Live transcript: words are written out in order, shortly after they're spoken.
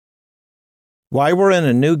Why We're in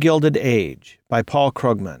a New Gilded Age by Paul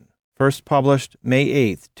Krugman, first published May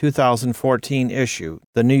 8, 2014 issue,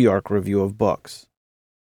 The New York Review of Books.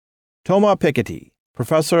 Thomas Piketty,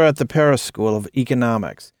 professor at the Paris School of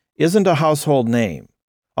Economics, isn't a household name,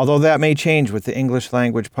 although that may change with the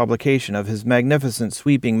English-language publication of his magnificent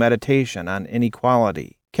sweeping meditation on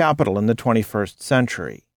inequality, capital in the 21st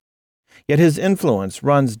century. Yet his influence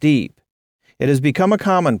runs deep. It has become a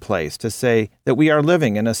commonplace to say that we are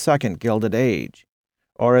living in a second Gilded Age,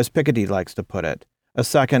 or as Piketty likes to put it, a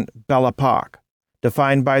second Belle Epoque,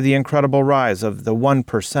 defined by the incredible rise of the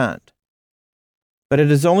 1%. But it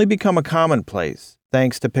has only become a commonplace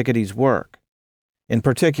thanks to Piketty's work. In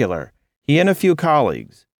particular, he and a few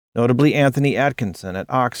colleagues, notably Anthony Atkinson at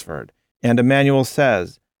Oxford and Emmanuel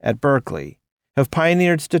Saez at Berkeley, have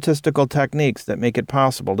pioneered statistical techniques that make it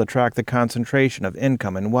possible to track the concentration of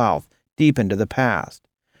income and wealth deep into the past,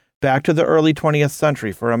 back to the early 20th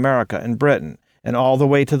century for America and Britain, and all the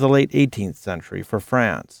way to the late 18th century for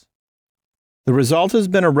France. The result has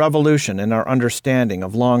been a revolution in our understanding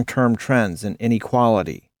of long-term trends in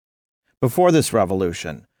inequality. Before this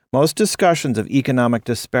revolution, most discussions of economic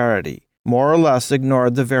disparity more or less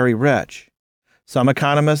ignored the very rich. Some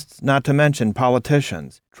economists, not to mention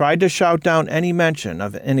politicians, tried to shout down any mention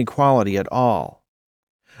of inequality at all.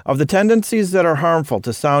 Of the tendencies that are harmful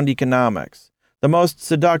to sound economics, the most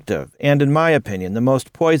seductive, and in my opinion the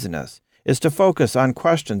most poisonous, is to focus on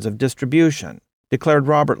questions of distribution, declared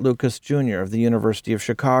Robert Lucas, Jr. of the University of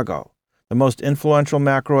Chicago, the most influential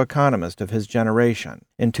macroeconomist of his generation,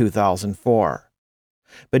 in 2004.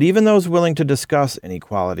 But even those willing to discuss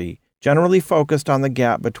inequality generally focused on the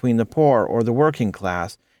gap between the poor or the working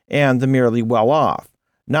class and the merely well-off,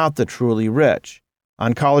 not the truly rich,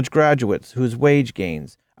 on college graduates whose wage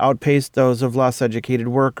gains outpaced those of less educated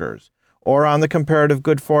workers, or on the comparative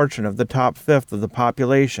good fortune of the top fifth of the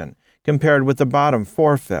population compared with the bottom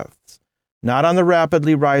four-fifths, not on the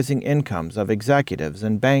rapidly rising incomes of executives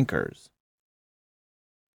and bankers.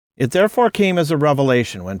 It therefore came as a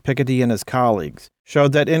revelation when Piketty and his colleagues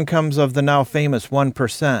showed that incomes of the now famous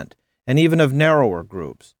 1%, and even of narrower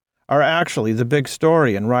groups, are actually the big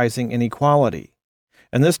story in rising inequality.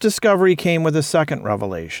 And this discovery came with a second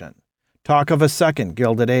revelation. Talk of a second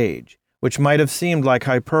Gilded Age, which might have seemed like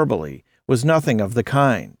hyperbole, was nothing of the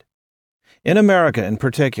kind. In America in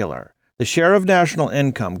particular, the share of national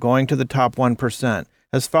income going to the top 1%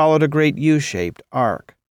 has followed a great U-shaped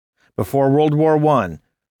arc. Before World War I,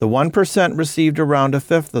 the 1% received around a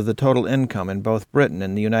fifth of the total income in both Britain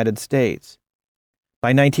and the United States. By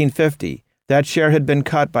 1950, that share had been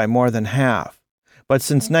cut by more than half. But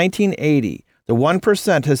since 1980, the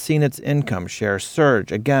 1% has seen its income share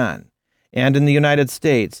surge again. And in the United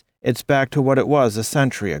States, it's back to what it was a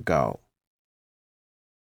century ago.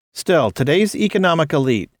 Still, today's economic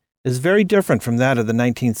elite is very different from that of the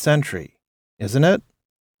 19th century, isn't it?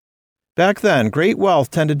 Back then, great wealth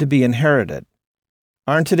tended to be inherited.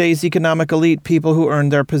 Aren't today's economic elite people who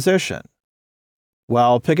earned their position?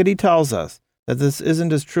 Well, Piketty tells us that this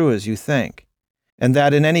isn't as true as you think, and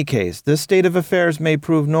that in any case, this state of affairs may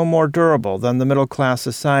prove no more durable than the middle-class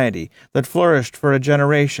society that flourished for a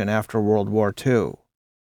generation after World War II.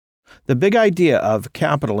 The big idea of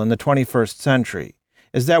capital in the 21st century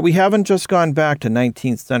is that we haven't just gone back to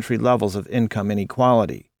 19th century levels of income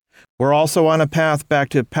inequality. We're also on a path back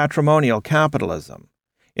to patrimonial capitalism,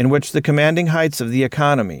 in which the commanding heights of the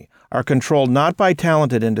economy are controlled not by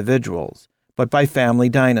talented individuals, but by family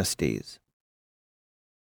dynasties.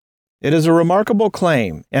 It is a remarkable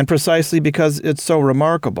claim, and precisely because it's so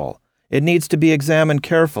remarkable, it needs to be examined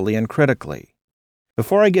carefully and critically.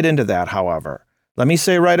 Before I get into that, however, let me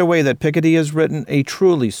say right away that Piketty has written a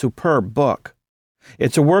truly superb book.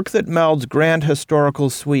 It's a work that melds grand historical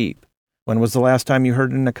sweep. When was the last time you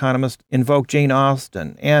heard an economist invoke Jane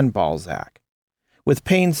Austen and Balzac? With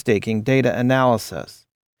painstaking data analysis.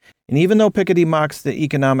 And even though Piketty mocks the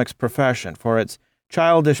economics profession for its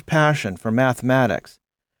childish passion for mathematics,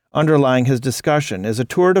 underlying his discussion is a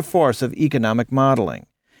tour de force of economic modeling,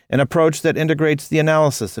 an approach that integrates the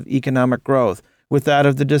analysis of economic growth with that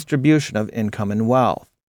of the distribution of income and wealth.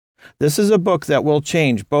 This is a book that will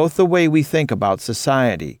change both the way we think about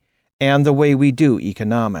society and the way we do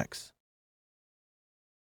economics.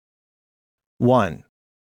 1.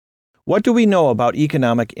 What do we know about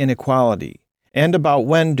economic inequality, and about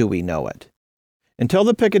when do we know it? Until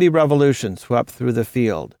the Piketty revolution swept through the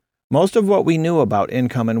field, most of what we knew about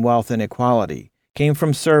income and wealth inequality came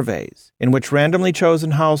from surveys, in which randomly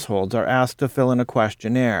chosen households are asked to fill in a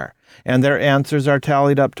questionnaire, and their answers are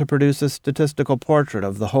tallied up to produce a statistical portrait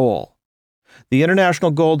of the whole. The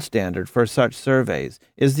international gold standard for such surveys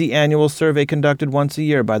is the annual survey conducted once a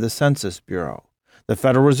year by the Census Bureau. The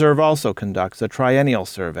Federal Reserve also conducts a triennial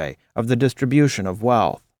survey of the distribution of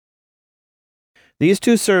wealth. These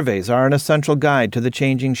two surveys are an essential guide to the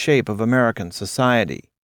changing shape of American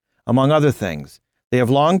society. Among other things, they have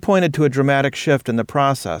long pointed to a dramatic shift in the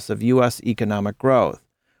process of U.S. economic growth,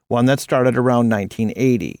 one that started around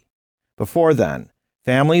 1980. Before then,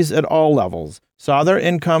 families at all levels saw their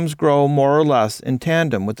incomes grow more or less in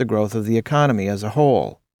tandem with the growth of the economy as a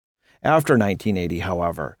whole. After 1980,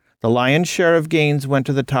 however, the lion's share of gains went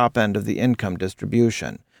to the top end of the income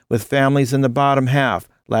distribution, with families in the bottom half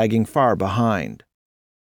lagging far behind.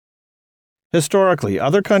 Historically,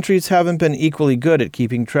 other countries haven't been equally good at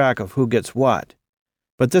keeping track of who gets what,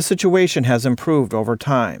 but this situation has improved over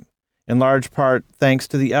time, in large part thanks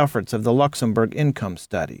to the efforts of the Luxembourg Income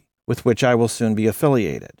Study, with which I will soon be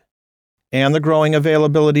affiliated. And the growing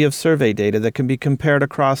availability of survey data that can be compared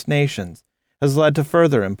across nations has led to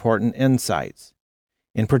further important insights.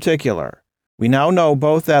 In particular, we now know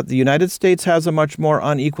both that the United States has a much more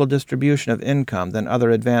unequal distribution of income than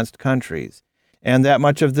other advanced countries, and that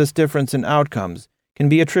much of this difference in outcomes can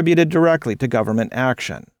be attributed directly to government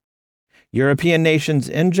action. European nations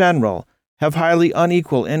in general have highly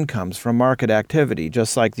unequal incomes from market activity,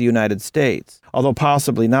 just like the United States, although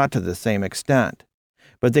possibly not to the same extent.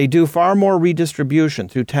 But they do far more redistribution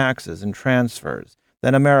through taxes and transfers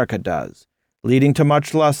than America does, leading to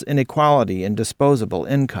much less inequality in disposable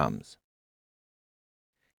incomes.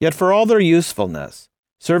 Yet for all their usefulness,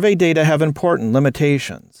 survey data have important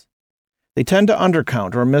limitations. They tend to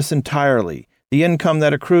undercount or miss entirely the income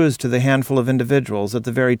that accrues to the handful of individuals at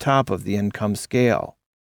the very top of the income scale.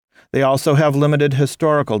 They also have limited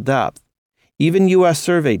historical depth. Even U.S.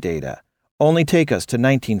 survey data only take us to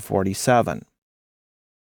 1947.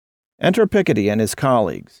 Enter Piketty and his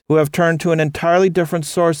colleagues, who have turned to an entirely different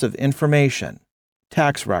source of information: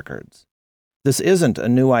 tax records. This isn't a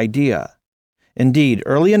new idea. Indeed,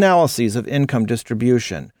 early analyses of income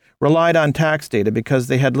distribution relied on tax data because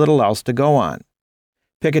they had little else to go on.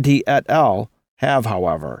 Piketty et al. Have,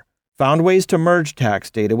 however, found ways to merge tax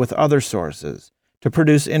data with other sources to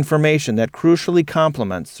produce information that crucially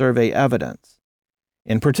complements survey evidence.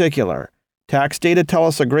 In particular, tax data tell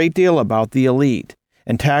us a great deal about the elite,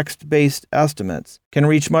 and tax-based estimates can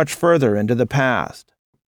reach much further into the past.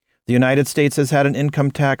 The United States has had an income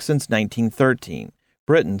tax since 1913,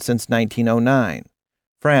 Britain since 1909.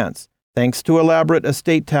 France, thanks to elaborate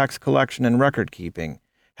estate tax collection and record-keeping,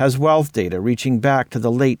 has wealth data reaching back to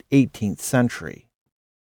the late 18th century.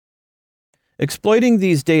 Exploiting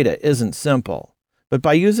these data isn't simple, but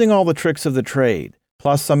by using all the tricks of the trade,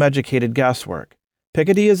 plus some educated guesswork,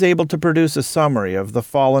 Piketty is able to produce a summary of the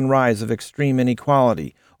fall and rise of extreme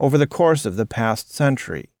inequality over the course of the past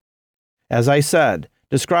century. As I said,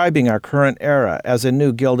 describing our current era as a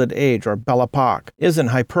new gilded age or belle epoque isn't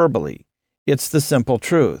hyperbole. It's the simple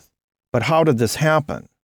truth. But how did this happen?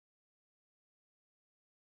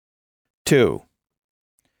 2.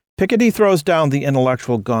 Piketty throws down the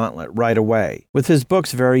intellectual gauntlet right away with his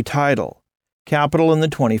book's very title, Capital in the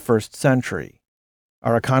 21st Century.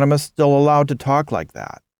 Are economists still allowed to talk like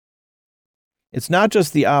that? It's not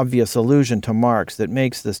just the obvious allusion to Marx that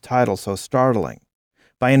makes this title so startling.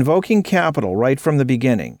 By invoking capital right from the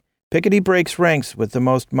beginning, Piketty breaks ranks with the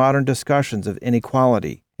most modern discussions of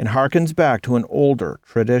inequality and harkens back to an older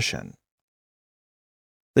tradition.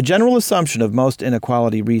 The general assumption of most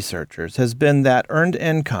inequality researchers has been that earned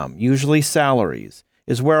income, usually salaries,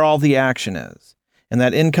 is where all the action is, and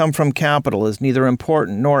that income from capital is neither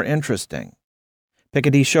important nor interesting.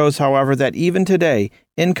 Piketty shows, however, that even today,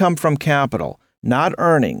 income from capital, not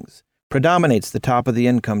earnings, predominates the top of the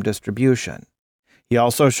income distribution. He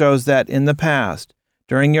also shows that in the past,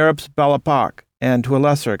 during Europe's Belle Epoque, and to a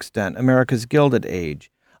lesser extent America's Gilded Age,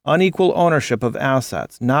 unequal ownership of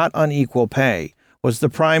assets, not unequal pay, was the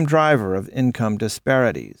prime driver of income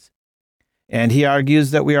disparities. And he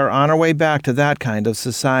argues that we are on our way back to that kind of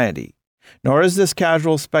society. Nor is this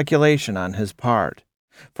casual speculation on his part.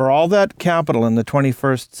 For all that Capital in the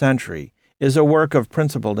 21st Century is a work of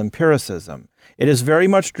principled empiricism, it is very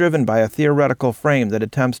much driven by a theoretical frame that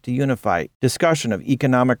attempts to unify discussion of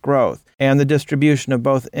economic growth and the distribution of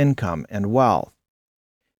both income and wealth.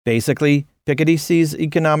 Basically, Piketty sees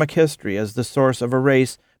economic history as the source of a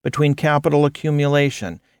race between capital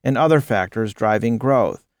accumulation and other factors driving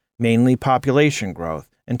growth, mainly population growth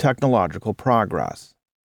and technological progress.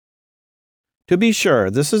 To be sure,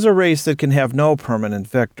 this is a race that can have no permanent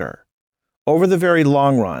victor. Over the very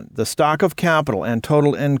long run, the stock of capital and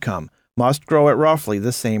total income must grow at roughly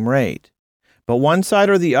the same rate. But one side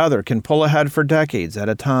or the other can pull ahead for decades at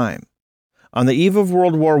a time. On the eve of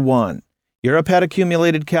World War I, Europe had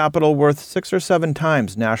accumulated capital worth 6 or 7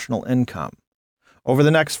 times national income. Over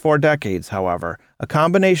the next 4 decades, however, a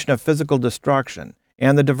combination of physical destruction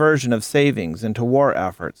and the diversion of savings into war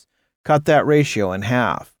efforts cut that ratio in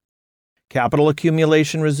half. Capital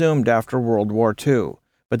accumulation resumed after World War II,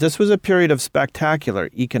 but this was a period of spectacular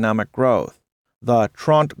economic growth, the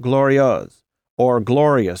Trente Glorieuses, or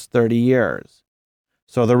glorious 30 years.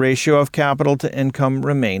 So the ratio of capital to income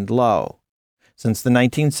remained low. Since the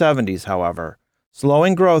 1970s, however,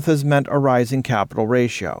 slowing growth has meant a rising capital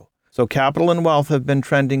ratio, so capital and wealth have been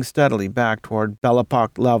trending steadily back toward Belle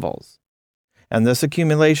Epoque levels. And this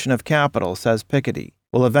accumulation of capital, says Piketty,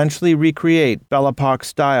 will eventually recreate Belle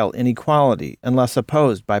Epoque-style inequality unless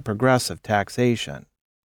opposed by progressive taxation.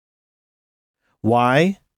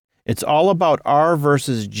 Why? It's all about R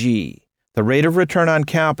versus G, the rate of return on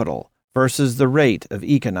capital versus the rate of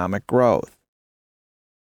economic growth.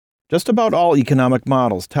 Just about all economic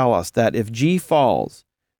models tell us that if G falls,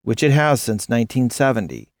 which it has since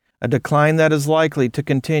 1970, a decline that is likely to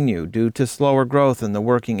continue due to slower growth in the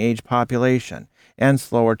working-age population and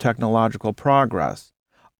slower technological progress,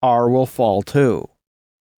 R will fall too.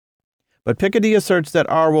 But Piketty asserts that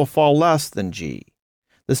R will fall less than G.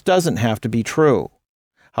 This doesn't have to be true.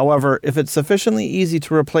 However, if it's sufficiently easy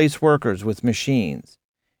to replace workers with machines,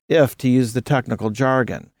 if, to use the technical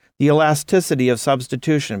jargon, the elasticity of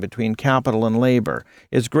substitution between capital and labor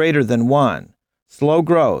is greater than 1, slow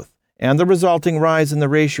growth and the resulting rise in the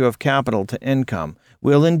ratio of capital to income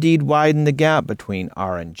will indeed widen the gap between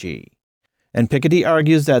R and G. And Piketty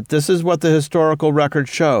argues that this is what the historical record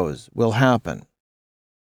shows will happen.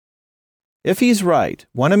 If he's right,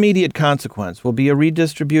 one immediate consequence will be a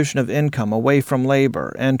redistribution of income away from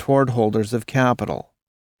labor and toward holders of capital.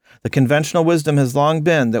 The conventional wisdom has long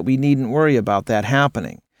been that we needn't worry about that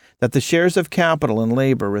happening, that the shares of capital and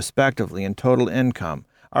labor, respectively, in total income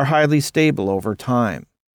are highly stable over time.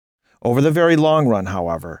 Over the very long run,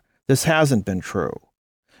 however, this hasn't been true.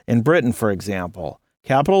 In Britain, for example,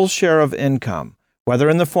 capital's share of income, whether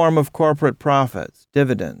in the form of corporate profits,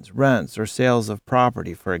 dividends, rents, or sales of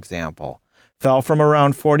property, for example, fell from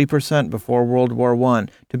around 40% before World War I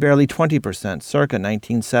to barely 20% circa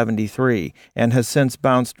 1973 and has since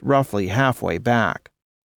bounced roughly halfway back.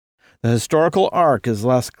 The historical arc is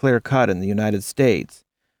less clear-cut in the United States,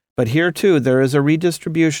 but here too there is a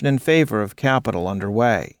redistribution in favor of capital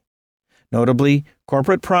underway. Notably,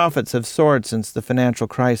 corporate profits have soared since the financial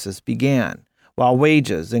crisis began, while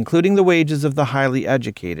wages, including the wages of the highly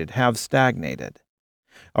educated, have stagnated.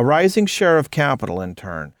 A rising share of capital, in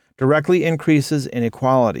turn, directly increases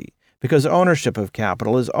inequality, because ownership of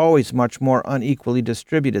capital is always much more unequally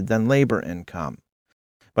distributed than labor income.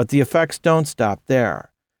 But the effects don't stop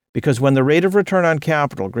there, because when the rate of return on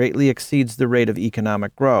capital greatly exceeds the rate of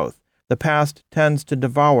economic growth, the past tends to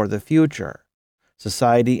devour the future.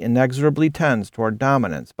 Society inexorably tends toward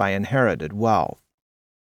dominance by inherited wealth.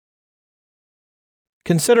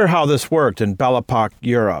 Consider how this worked in Belle Epoque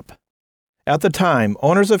Europe. At the time,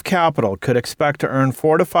 owners of capital could expect to earn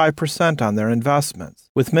 4 to 5% on their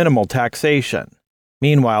investments, with minimal taxation.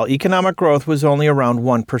 Meanwhile, economic growth was only around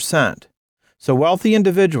 1%, so wealthy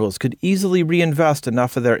individuals could easily reinvest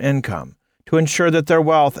enough of their income to ensure that their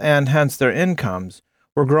wealth and hence their incomes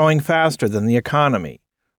were growing faster than the economy,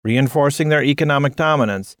 reinforcing their economic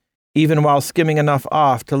dominance even while skimming enough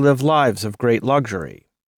off to live lives of great luxury.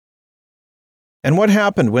 And what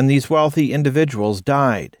happened when these wealthy individuals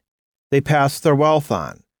died? They passed their wealth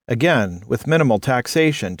on, again with minimal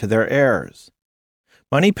taxation, to their heirs.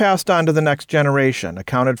 Money passed on to the next generation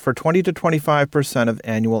accounted for 20 to 25% of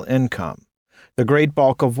annual income. The great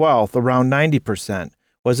bulk of wealth, around 90%,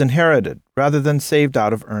 was inherited rather than saved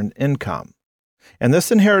out of earned income. And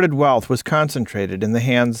this inherited wealth was concentrated in the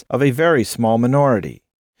hands of a very small minority.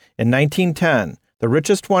 In 1910, the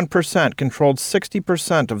richest 1% controlled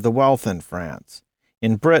 60% of the wealth in France.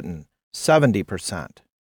 In Britain, 70%.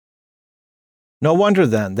 No wonder,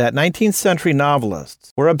 then, that 19th century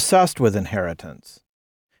novelists were obsessed with inheritance.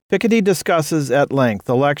 Piketty discusses at length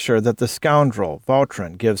the lecture that the scoundrel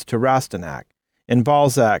Vautrin gives to Rastignac in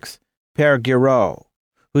Balzac's Père Giraud,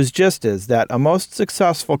 whose gist is that a most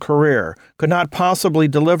successful career could not possibly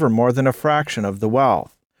deliver more than a fraction of the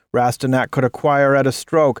wealth Rastignac could acquire at a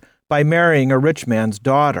stroke by marrying a rich man's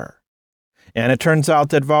daughter. And it turns out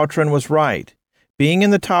that Vautrin was right. Being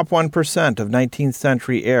in the top 1% of 19th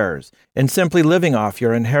century heirs and simply living off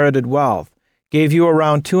your inherited wealth gave you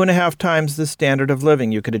around 2.5 times the standard of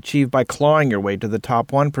living you could achieve by clawing your way to the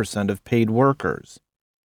top 1% of paid workers.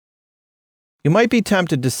 You might be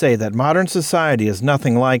tempted to say that modern society is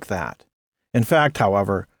nothing like that. In fact,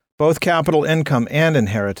 however, both capital income and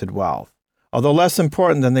inherited wealth, although less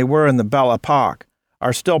important than they were in the Belle Epoque,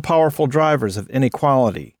 are still powerful drivers of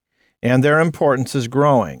inequality, and their importance is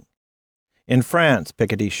growing. In France,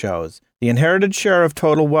 Piketty shows, the inherited share of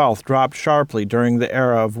total wealth dropped sharply during the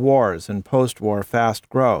era of wars and post-war fast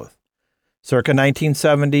growth. Circa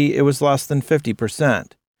 1970, it was less than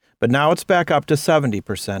 50%, but now it's back up to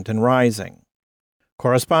 70% and rising.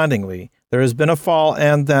 Correspondingly, there has been a fall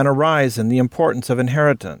and then a rise in the importance of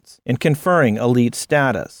inheritance in conferring elite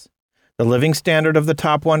status. The living standard of the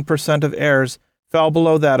top 1% of heirs fell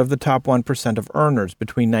below that of the top 1% of earners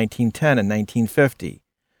between 1910 and 1950,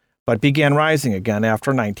 but began rising again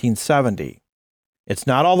after 1970. It's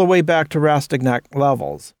not all the way back to Rastignac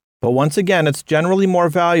levels, but once again it's generally more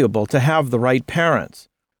valuable to have the right parents,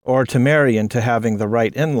 or to marry into having the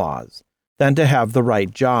right in-laws, than to have the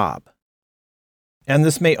right job. And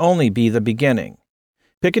this may only be the beginning.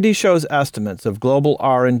 Piketty shows estimates of global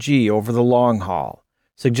R&G over the long haul,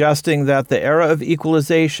 suggesting that the era of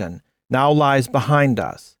equalization now lies behind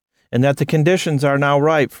us, and that the conditions are now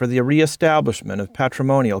ripe for the reestablishment of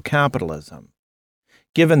patrimonial capitalism.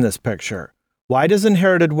 Given this picture, why does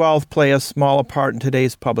inherited wealth play as small a part in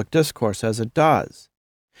today's public discourse as it does?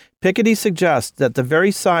 Piketty suggests that the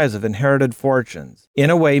very size of inherited fortunes, in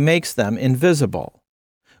a way, makes them invisible.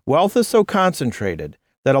 Wealth is so concentrated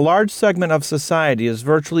that a large segment of society is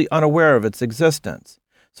virtually unaware of its existence,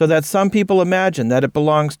 so that some people imagine that it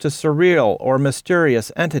belongs to surreal or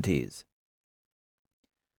mysterious entities.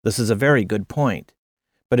 This is a very good point,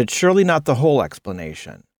 but it's surely not the whole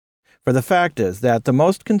explanation. For the fact is that the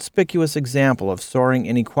most conspicuous example of soaring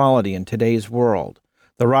inequality in today's world,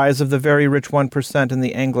 the rise of the very rich 1% in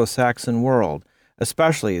the Anglo-Saxon world,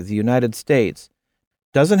 especially the United States,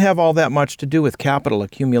 doesn't have all that much to do with capital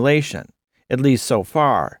accumulation, at least so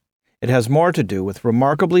far. It has more to do with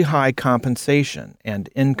remarkably high compensation and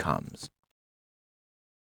incomes.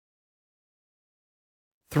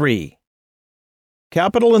 3.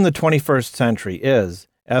 Capital in the 21st century is,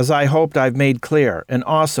 as I hoped I've made clear, an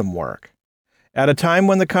awesome work. At a time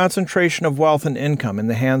when the concentration of wealth and income in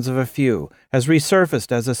the hands of a few has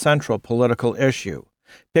resurfaced as a central political issue,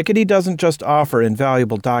 Piketty doesn't just offer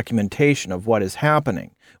invaluable documentation of what is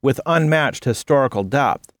happening with unmatched historical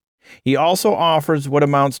depth. He also offers what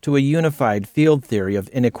amounts to a unified field theory of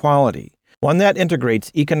inequality, one that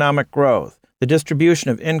integrates economic growth, the distribution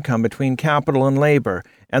of income between capital and labor,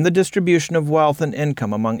 and the distribution of wealth and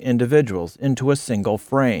income among individuals into a single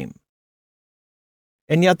frame.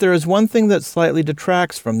 And yet there is one thing that slightly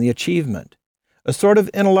detracts from the achievement, a sort of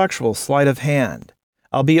intellectual sleight of hand,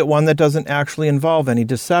 albeit one that doesn't actually involve any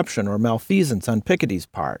deception or malfeasance on Piketty's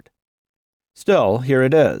part. Still, here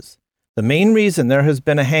it is. The main reason there has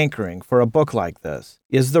been a hankering for a book like this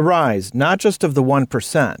is the rise not just of the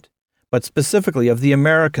 1%, but specifically of the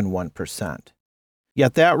American 1%.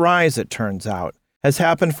 Yet that rise, it turns out, has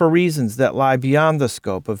happened for reasons that lie beyond the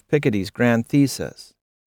scope of Piketty's grand thesis.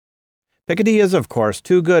 Piketty is, of course,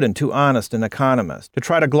 too good and too honest an economist to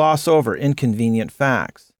try to gloss over inconvenient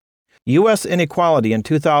facts. U.S. inequality in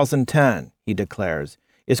 2010, he declares,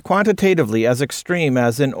 is quantitatively as extreme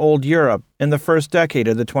as in old Europe in the first decade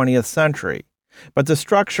of the 20th century, but the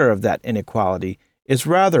structure of that inequality is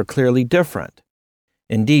rather clearly different.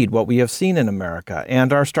 Indeed, what we have seen in America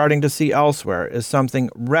and are starting to see elsewhere is something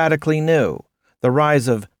radically new, the rise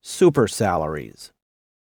of super salaries.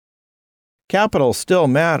 Capital still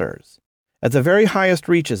matters. At the very highest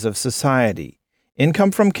reaches of society,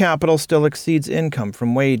 income from capital still exceeds income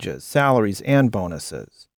from wages, salaries, and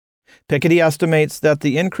bonuses. Piketty estimates that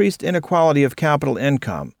the increased inequality of capital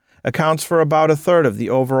income accounts for about a third of the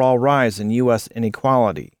overall rise in U.S.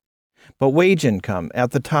 inequality. But wage income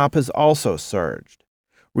at the top has also surged.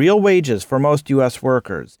 Real wages for most U.S.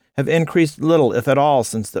 workers have increased little, if at all,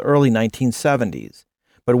 since the early 1970s,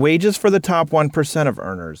 but wages for the top 1% of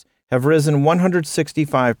earners have risen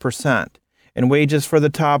 165%, and wages for the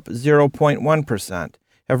top 0.1%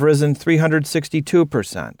 have risen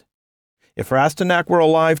 362%. If Rastignac were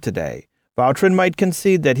alive today, Vautrin might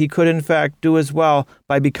concede that he could in fact do as well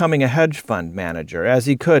by becoming a hedge fund manager as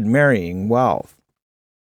he could marrying wealth.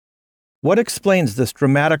 What explains this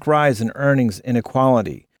dramatic rise in earnings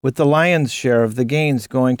inequality, with the lion's share of the gains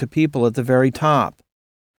going to people at the very top?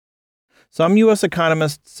 Some U.S.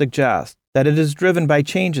 economists suggest that it is driven by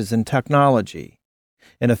changes in technology.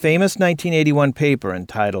 In a famous 1981 paper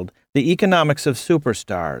entitled The Economics of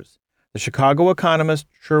Superstars, the Chicago economist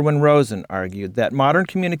Sherwin Rosen argued that modern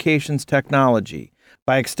communications technology,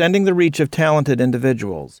 by extending the reach of talented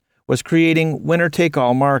individuals, was creating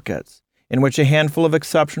winner-take-all markets, in which a handful of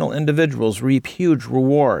exceptional individuals reap huge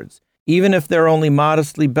rewards, even if they're only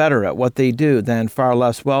modestly better at what they do than far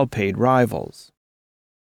less well-paid rivals.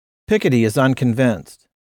 Piketty is unconvinced.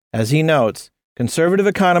 As he notes, conservative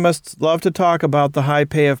economists love to talk about the high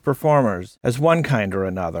pay of performers as one kind or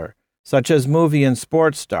another, such as movie and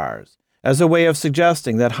sports stars, as a way of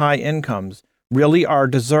suggesting that high incomes really are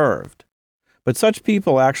deserved. But such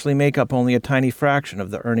people actually make up only a tiny fraction of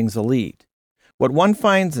the earnings elite. What one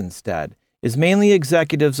finds instead is mainly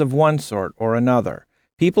executives of one sort or another,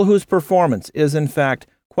 people whose performance is in fact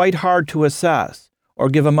quite hard to assess or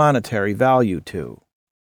give a monetary value to.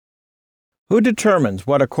 Who determines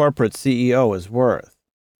what a corporate CEO is worth?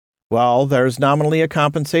 Well, there's nominally a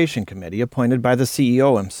compensation committee appointed by the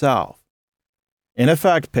CEO himself. In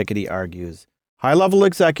effect, Piketty argues, high-level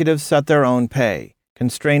executives set their own pay,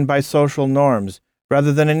 constrained by social norms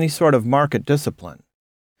rather than any sort of market discipline.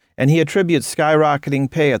 And he attributes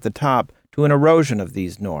skyrocketing pay at the top to an erosion of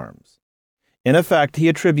these norms. In effect, he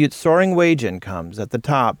attributes soaring wage incomes at the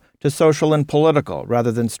top to social and political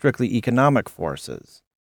rather than strictly economic forces.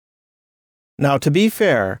 Now, to be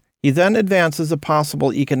fair, he then advances a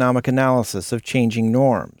possible economic analysis of changing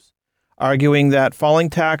norms, arguing that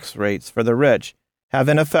falling tax rates for the rich have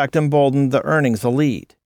in effect emboldened the earnings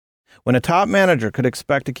elite. When a top manager could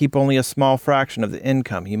expect to keep only a small fraction of the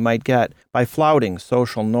income he might get by flouting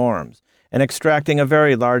social norms and extracting a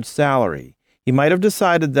very large salary, he might have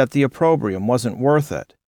decided that the opprobrium wasn't worth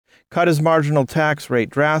it, cut his marginal tax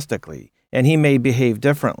rate drastically, and he may behave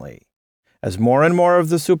differently. As more and more of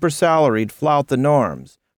the super-salaried flout the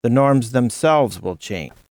norms themselves will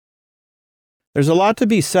change. There's a lot to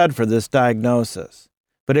be said for this diagnosis,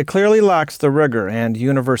 but it clearly lacks the rigor and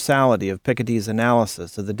universality of Piketty's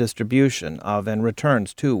analysis of the distribution of and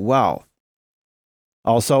returns to wealth.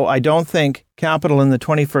 Also, I don't think Capital in the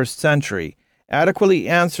 21st Century adequately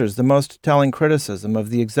answers the most telling criticism of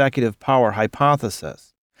the executive power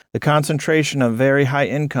hypothesis, the concentration of very high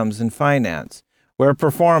incomes in finance, where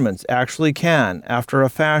performance actually can, after a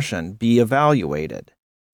fashion, be evaluated.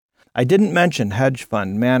 I didn't mention hedge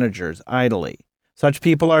fund managers idly. Such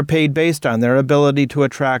people are paid based on their ability to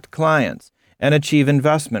attract clients and achieve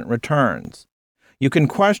investment returns. You can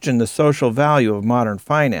question the social value of modern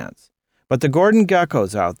finance, but the Gordon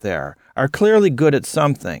Geckos out there are clearly good at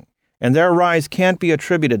something, and their rise can't be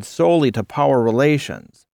attributed solely to power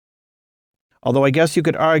relations. Although I guess you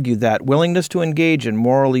could argue that willingness to engage in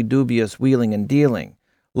morally dubious wheeling and dealing,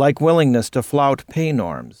 like willingness to flout pay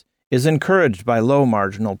norms, is encouraged by low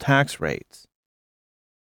marginal tax rates.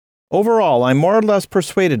 Overall, I'm more or less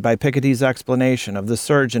persuaded by Piketty's explanation of the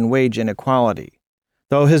surge in wage inequality,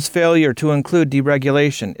 though his failure to include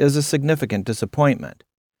deregulation is a significant disappointment.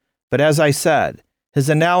 But as I said, his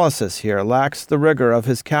analysis here lacks the rigor of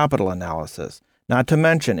his capital analysis, not to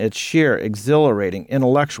mention its sheer exhilarating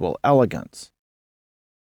intellectual elegance.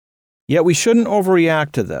 Yet we shouldn't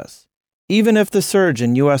overreact to this. Even if the surge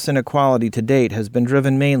in U.S. inequality to date has been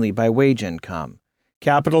driven mainly by wage income,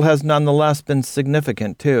 capital has nonetheless been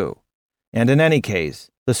significant too. And in any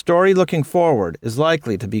case, the story looking forward is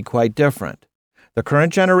likely to be quite different. The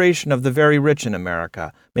current generation of the very rich in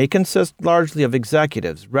America may consist largely of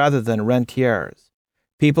executives rather than rentiers,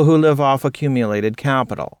 people who live off accumulated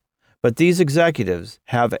capital. But these executives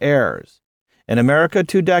have heirs. And America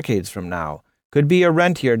 2 decades from now could be a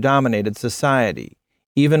rentier-dominated society,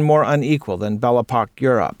 even more unequal than Belle Epoque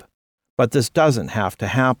Europe. But this doesn't have to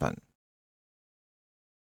happen.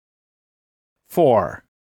 4.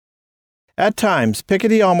 At times,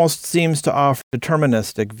 Piketty almost seems to offer a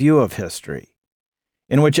deterministic view of history,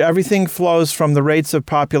 in which everything flows from the rates of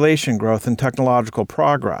population growth and technological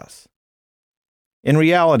progress. In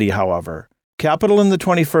reality, however, Capital in the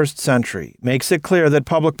 21st Century makes it clear that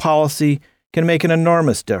public policy can make an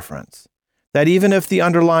enormous difference, that even if the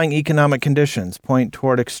underlying economic conditions point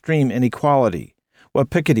toward extreme inequality,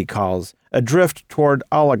 what Piketty calls a drift toward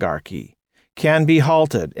oligarchy, can be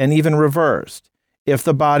halted and even reversed if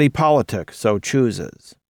the body politic so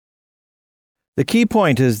chooses. The key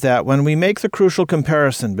point is that when we make the crucial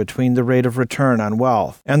comparison between the rate of return on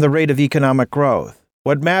wealth and the rate of economic growth,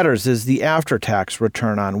 what matters is the after-tax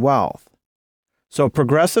return on wealth. So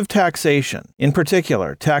progressive taxation, in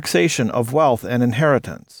particular taxation of wealth and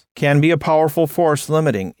inheritance, can be a powerful force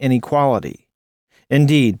limiting inequality.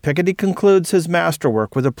 Indeed, Piketty concludes his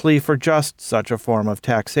masterwork with a plea for just such a form of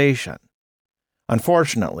taxation.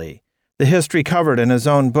 Unfortunately, the history covered in his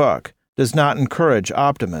own book does not encourage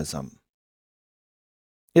optimism.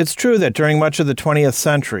 It's true that during much of the 20th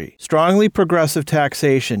century, strongly progressive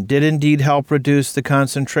taxation did indeed help reduce the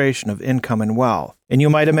concentration of income and wealth, and you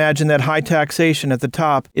might imagine that high taxation at the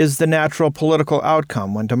top is the natural political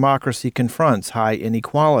outcome when democracy confronts high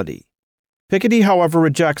inequality. Piketty, however,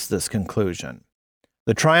 rejects this conclusion.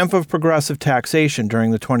 The triumph of progressive taxation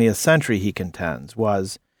during the 20th century, he contends,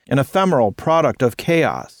 was, an ephemeral product of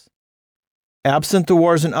chaos. Absent the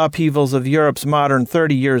wars and upheavals of Europe's modern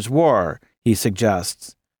 30 Years' War, he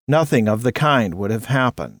suggests, nothing of the kind would have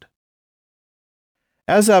happened.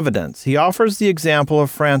 As evidence, he offers the example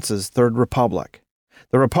of France's Third Republic.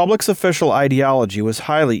 The Republic's official ideology was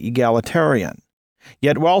highly egalitarian,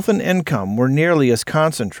 yet wealth and income were nearly as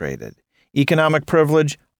concentrated, economic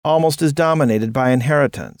privilege almost as dominated by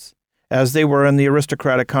inheritance, as they were in the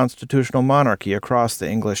aristocratic constitutional monarchy across the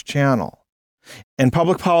English Channel. And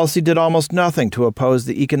public policy did almost nothing to oppose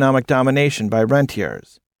the economic domination by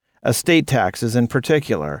rentiers. Estate taxes, in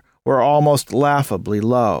particular, were almost laughably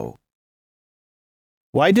low.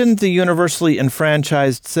 Why didn't the universally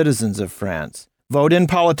enfranchised citizens of France vote in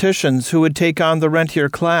politicians who would take on the rentier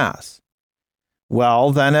class?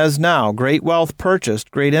 Well, then as now, great wealth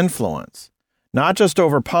purchased great influence, not just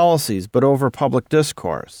over policies, but over public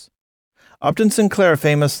discourse. Upton Sinclair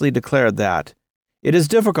famously declared that, "It is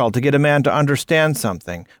difficult to get a man to understand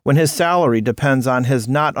something when his salary depends on his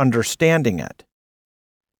not understanding it."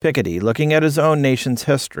 Piketty, looking at his own nation's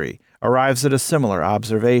history, arrives at a similar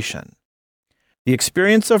observation. The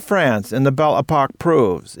experience of France in the Belle Epoque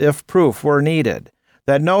proves, if proof were needed,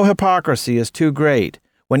 that no hypocrisy is too great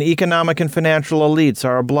when economic and financial elites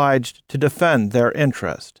are obliged to defend their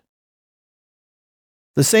interest.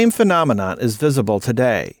 The same phenomenon is visible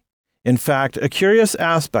today. In fact, a curious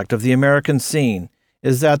aspect of the American scene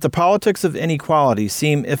is that the politics of inequality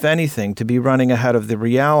seem, if anything, to be running ahead of the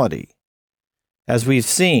reality. As we've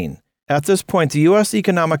seen, at this point the U.S.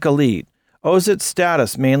 economic elite owes its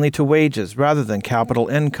status mainly to wages rather than capital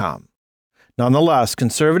income. Nonetheless,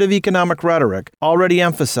 conservative economic rhetoric already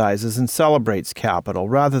emphasizes and celebrates capital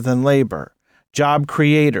rather than labor, job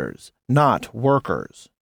creators, not workers.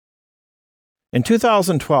 In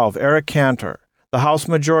 2012, Eric Cantor, the House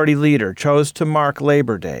Majority Leader, chose to mark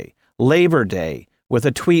Labor Day, with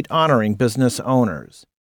a tweet honoring business owners.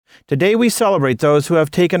 Today we celebrate those who have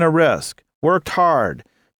taken a risk, worked hard,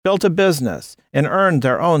 built a business, and earned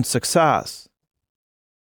their own success.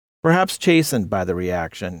 Perhaps chastened by the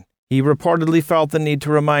reaction, he reportedly felt the need to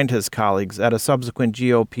remind his colleagues at a subsequent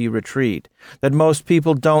GOP retreat that most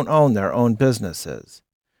people don't own their own businesses.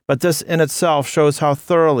 But this in itself shows how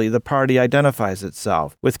thoroughly the party identifies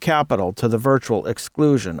itself with capital to the virtual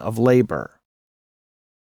exclusion of labor.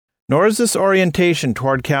 Nor is this orientation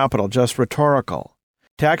toward capital just rhetorical.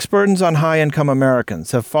 Tax burdens on high-income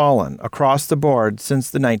Americans have fallen across the board since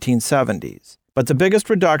the 1970s, but the biggest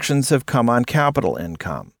reductions have come on capital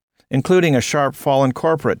income, including a sharp fall in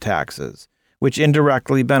corporate taxes, which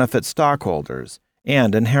indirectly benefit stockholders,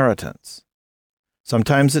 and inheritance.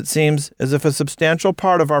 Sometimes it seems as if a substantial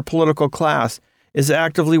part of our political class is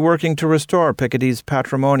actively working to restore Piketty's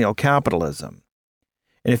patrimonial capitalism.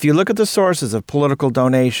 And if you look at the sources of political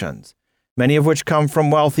donations, many of which come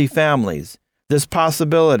from wealthy families, this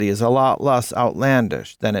possibility is a lot less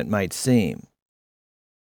outlandish than it might seem.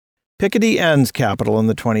 Piketty ends Capital in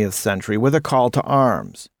the 20th Century with a call to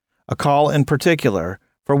arms, a call in particular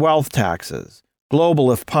for wealth taxes,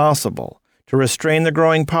 global if possible, to restrain the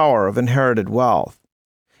growing power of inherited wealth.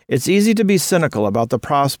 It's easy to be cynical about the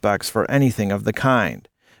prospects for anything of the kind,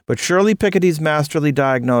 but surely Piketty's masterly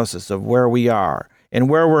diagnosis of where we are and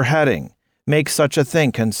where we're heading makes such a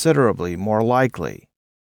thing considerably more likely.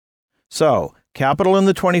 So, Capital in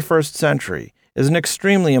the 21st Century is an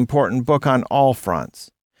extremely important book on all fronts.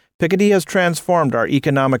 Piketty has transformed our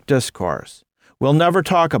economic discourse. We'll never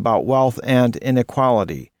talk about wealth and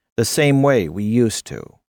inequality the same way we used to.